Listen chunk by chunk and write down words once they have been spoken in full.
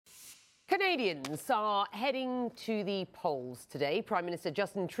Canadians are heading to the polls today. Prime Minister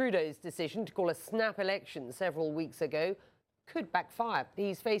Justin Trudeau's decision to call a snap election several weeks ago could backfire.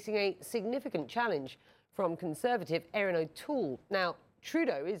 He's facing a significant challenge from Conservative Erin O'Toole. Now,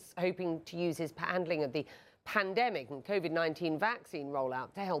 Trudeau is hoping to use his handling of the pandemic and COVID-19 vaccine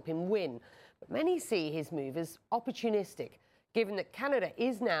rollout to help him win. But many see his move as opportunistic, given that Canada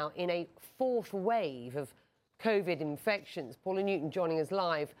is now in a fourth wave of COVID infections. Paula Newton joining us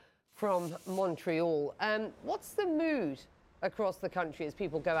live from Montreal. What's the mood across the country as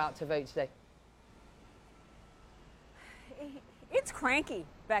people go out to vote today? It's cranky,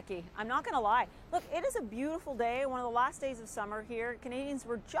 Becky. I'm not going to lie. Look, it is a beautiful day, one of the last days of summer here. Canadians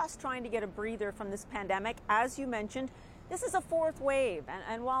were just trying to get a breather from this pandemic. As you mentioned, this is a fourth wave.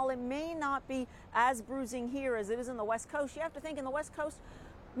 And while it may not be as bruising here as it is in the West Coast, you have to think in the West Coast,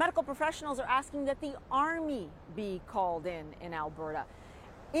 medical professionals are asking that the Army be called in Alberta.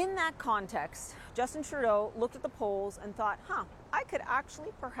 In that context, Justin Trudeau looked at the polls and thought, I could actually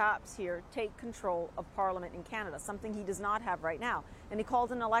perhaps here take control of Parliament in Canada, something he does not have right now. And he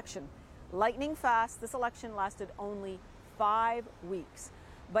called an election. Lightning fast, this election lasted only 5 weeks.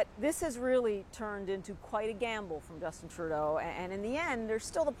 But this has really turned into quite a gamble from Justin Trudeau. And in the end, there's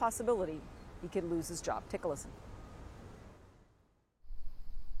still the possibility he could lose his job. Take a listen.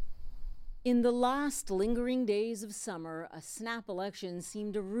 In the last lingering days of summer, a snap election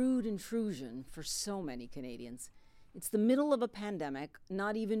seemed a rude intrusion for so many Canadians. It's the middle of a pandemic,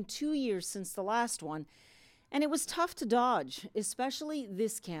 not even 2 years since the last one, and it was tough to dodge, especially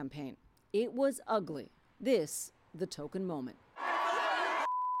this campaign. It was ugly. This, the token moment.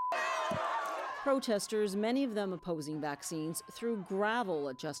 Protesters, many of them opposing vaccines, threw gravel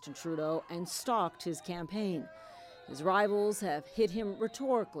at Justin Trudeau and stalked his campaign. His rivals have hit him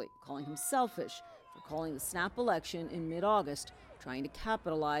rhetorically, calling him selfish for calling the snap election in mid-August, trying to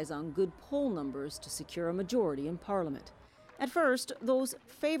capitalize on good poll numbers to secure a majority in Parliament. At first, those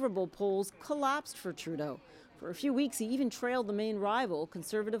favorable polls collapsed for Trudeau. For a few weeks, he even trailed the main rival,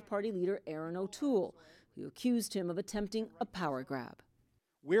 Conservative Party leader Erin O'Toole, who accused him of attempting a power grab.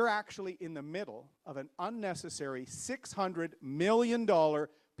 We're actually in the middle of an unnecessary $600 million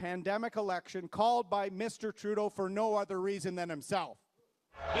pandemic election called by Mr. Trudeau for no other reason than himself.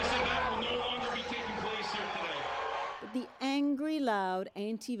 This event will no longer be taking place here today. But the angry, loud,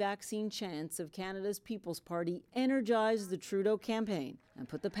 anti-vaccine chants of Canada's People's Party energized the Trudeau campaign and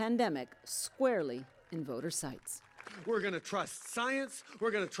put the pandemic squarely in voter sights. We're going to trust science.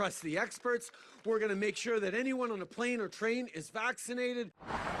 We're going to trust the experts. We're going to make sure that anyone on a plane or train is vaccinated.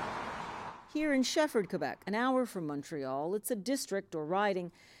 Here in Shefford, Quebec, an hour from Montreal, it's a district or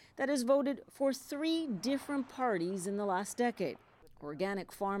riding that has voted for 3 different parties in the last decade.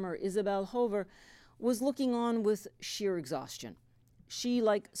 Organic farmer Isabelle Hover was looking on with sheer exhaustion. She,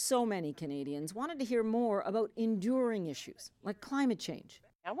 like so many Canadians, wanted to hear more about enduring issues like climate change.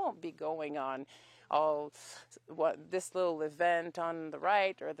 I won't be going on this little event on the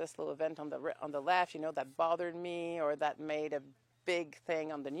right or this little event on the left, that bothered me or that made a big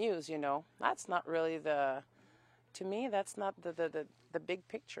thing on the news, That's not really to me, that's not the big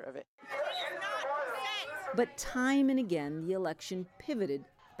picture of it. But time and again, the election pivoted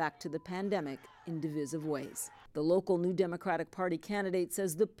back to the pandemic in divisive ways. The local New Democratic Party candidate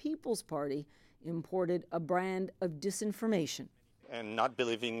says the People's Party imported a brand of disinformation. And not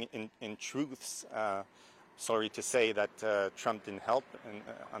believing in truths. Sorry to say that Trump didn't help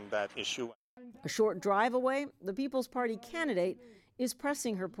on that issue. A short drive away, the People's Party candidate is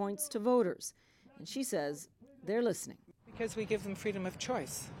pressing her points to voters. And she says they're listening. Because we give them freedom of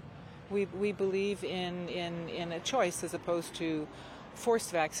choice. We believe in a choice as opposed to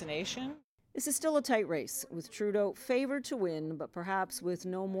forced vaccination. This is still a tight race, with Trudeau favored to win, but perhaps with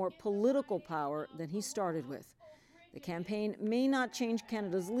no more political power than he started with. The campaign may not change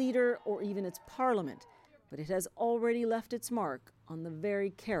Canada's leader or even its parliament, but it has already left its mark on the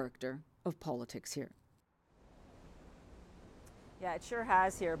very character of politics here. Yeah, it sure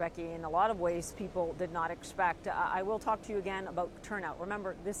has here, Becky, in a lot of ways people did not expect. I will talk to you again about turnout.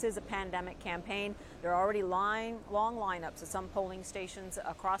 Remember, this is a pandemic campaign. There are already long lineups at some polling stations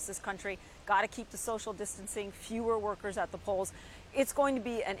across this country. Got to keep the social distancing, fewer workers at the polls. It's going to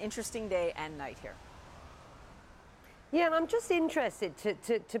be an interesting day and night here. Yeah, and I'm just interested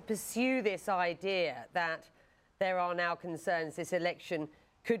to pursue this idea that there are now concerns this election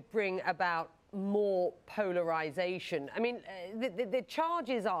could bring about more polarization. I mean, the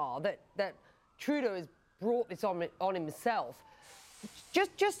charges are that Trudeau has brought this on himself.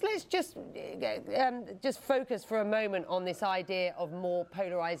 Let's just focus for a moment on this idea of more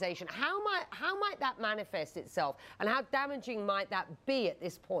polarization. How might that manifest itself, and how damaging might that be at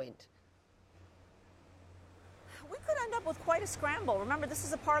this point? we could end up with quite a scramble. Remember, this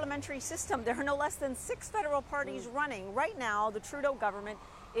is a parliamentary system. There are no less than 6 federal parties running. Right now, the Trudeau government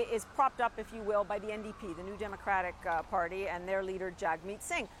is propped up, if you will, by the NDP, the New Democratic Party, and their leader, Jagmeet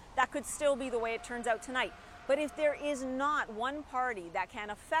Singh. That could still be the way it turns out tonight. But if there is not one party that can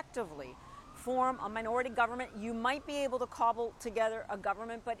effectively form a minority government, you might be able to cobble together a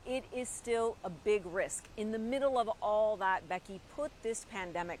government, but it is still a big risk. In the middle of all that, Becky, put this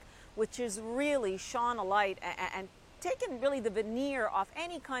pandemic, which has really shone a light and taken really the veneer off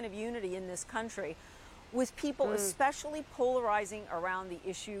any kind of unity in this country, with people especially polarizing around the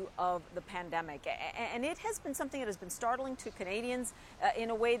issue of the pandemic. And it has been something that has been startling to Canadians in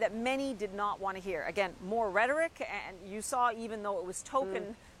a way that many did not want to hear. Again, more rhetoric, and you saw, even though it was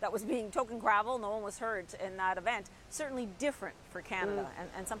token, that was being token gravel, no one was hurt in that event, certainly different for Canada,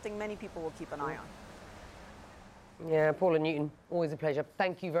 and something many people will keep an eye on. Yeah, Paula Newton, always a pleasure.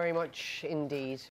 Thank you very much indeed.